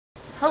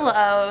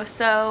Hello.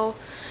 So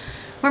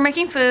we're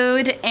making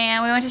food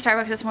and we went to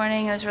Starbucks this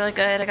morning. It was really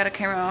good. I got a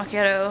caramel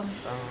macchiato.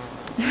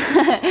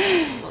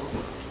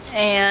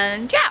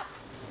 And yeah,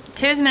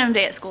 today's minimum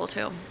day at school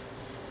too.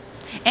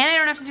 And I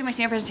don't have to do my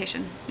senior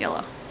presentation.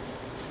 YOLO.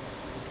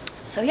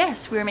 So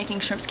yes, we were making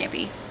shrimp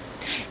scampi.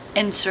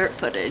 Insert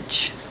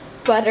footage.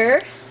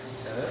 Butter.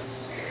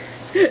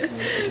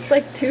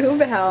 Like 2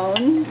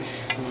 pounds.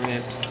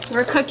 Rips.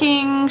 We're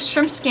cooking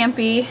shrimp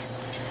scampi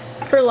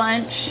for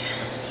lunch.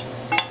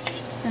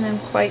 And I'm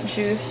quite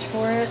juiced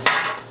for it.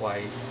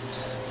 White.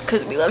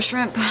 Because we love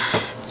shrimp.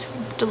 It's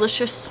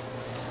delicious.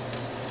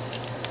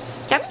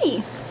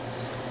 Yummy.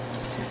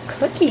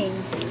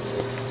 Cooking.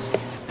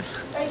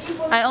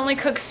 I only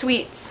cook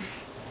sweets.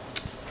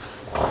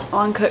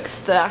 On cooks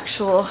the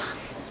actual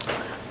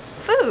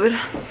food.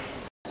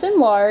 It's in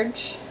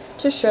large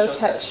to show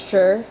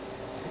texture.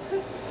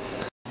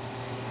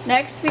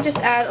 Next, we just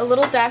add a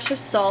little dash of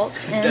salt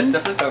in.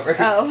 That's definitely over.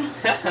 Oh.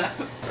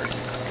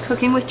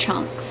 Cooking with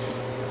chunks.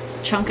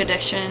 Chunk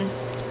edition.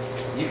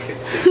 You could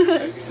show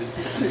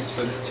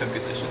this chunk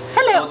edition.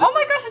 Hello! Oh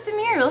my gosh, it's a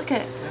mirror. Look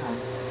at it. Yeah.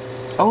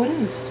 Oh, it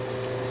is.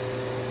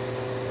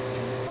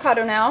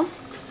 Avocado now.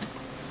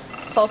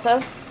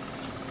 Salsa.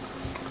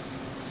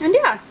 And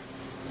yeah.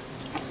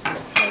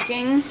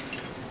 Making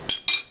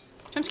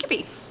shrimp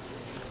scampi.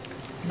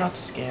 Not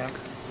to scam.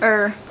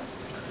 Or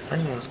I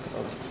don't know what's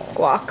called.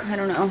 guac. I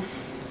don't know.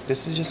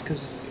 This is just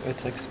because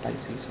it's like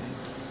spicy, so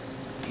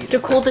To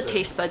cool the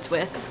taste buds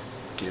with.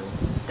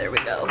 There we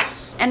go.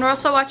 And we're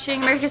also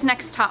watching America's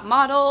Next Top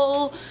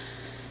Model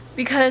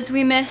because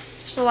we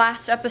missed the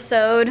last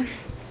episode.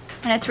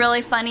 And it's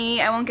really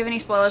funny. I won't give any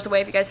spoilers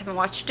away if you guys haven't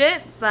watched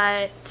it,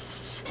 but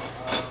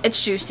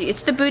it's juicy.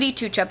 It's the Booty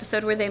Tooch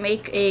episode where they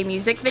make a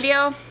music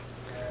video.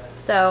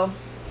 So,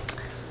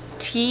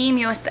 Team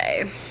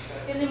USA.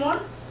 Any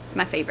more? It's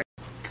my favorite.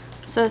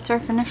 So it's our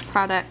finished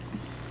product.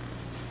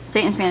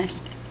 Say it in Spanish.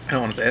 I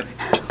don't want to say it.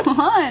 Come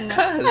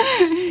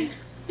on.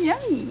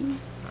 Yummy.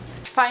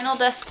 Final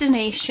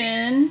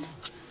destination.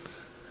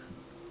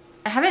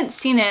 I haven't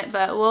seen it,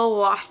 but we'll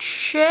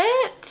watch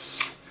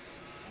it.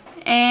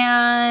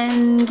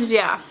 And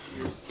yeah.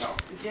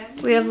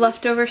 We have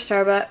leftover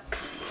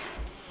Starbucks.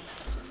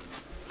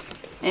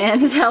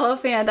 And Hello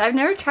Panda. I've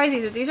never tried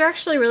these, but these are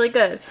actually really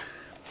good.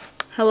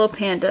 Hello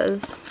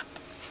Pandas.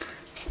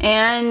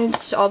 And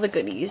all the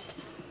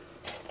goodies.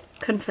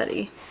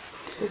 Confetti.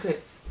 Okay.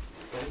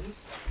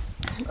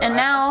 And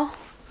now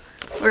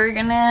we're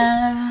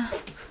gonna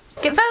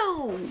get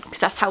food, because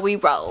that's how we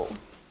roll.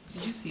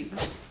 Did you see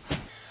this?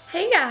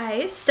 Hey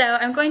guys, so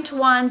I'm going to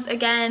Juan's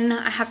again.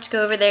 I have to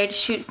go over there to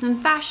shoot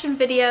some fashion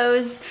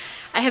videos.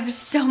 I have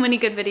so many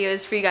good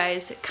videos for you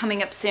guys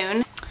coming up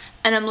soon.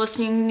 And I'm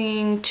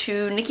listening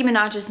to Nicki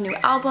Minaj's new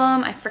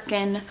album. I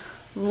freaking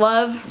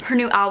love her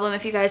new album.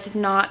 If you guys have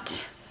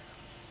not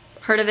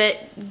heard of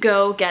it,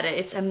 go get it.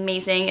 It's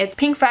amazing. It's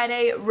Pink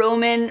Friday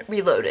Roman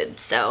Reloaded.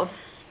 So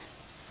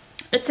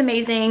it's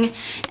amazing.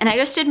 And I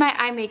just did my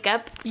eye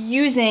makeup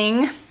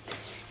using,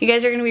 you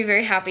guys are gonna be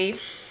very happy,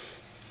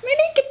 my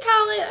Naked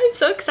palette. I'm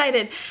so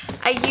excited.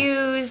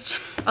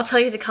 I'll tell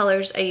you the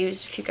colors I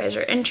used if you guys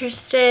are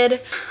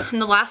interested. I'm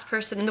the last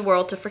person in the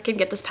world to freaking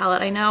get this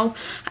palette, I know,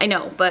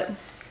 but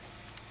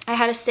I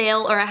had a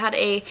sale, or I had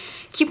a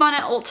coupon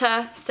at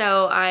Ulta,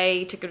 so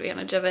I took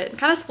advantage of it.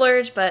 Kind of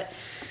splurged, but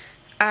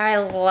I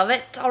love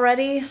it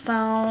already, so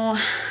I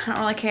don't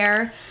really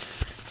care.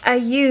 I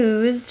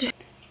used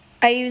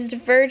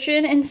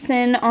Virgin and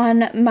Sin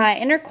on my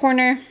inner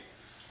corner,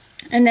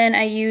 and then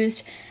I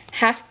used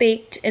Half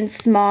Baked and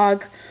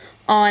Smog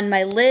on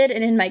my lid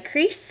and in my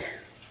crease.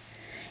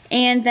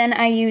 And then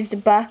I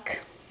used Buck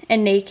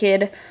and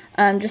Naked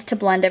just to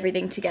blend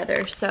everything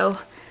together. So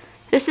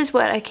this is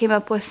what I came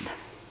up with,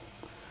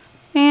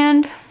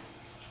 and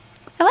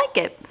I like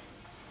it.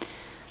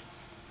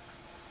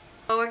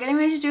 So we're getting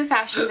ready to do a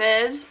fashion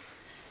vid,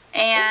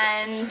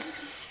 and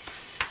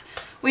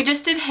we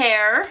just did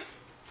hair.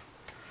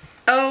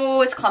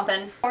 Oh, it's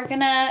clumping. We're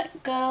gonna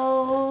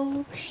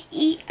go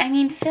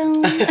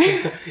film.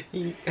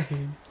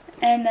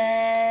 And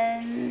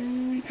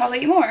then probably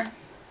eat more.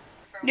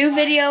 New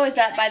video is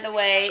up, by the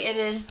way. It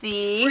is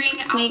the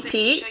sneak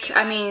peek.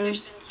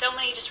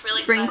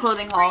 Spring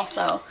clothing haul.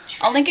 So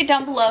I'll link it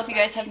down below if you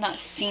guys have not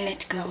seen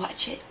it. Go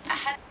watch it.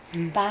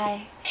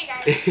 Bye. Hey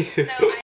guys, so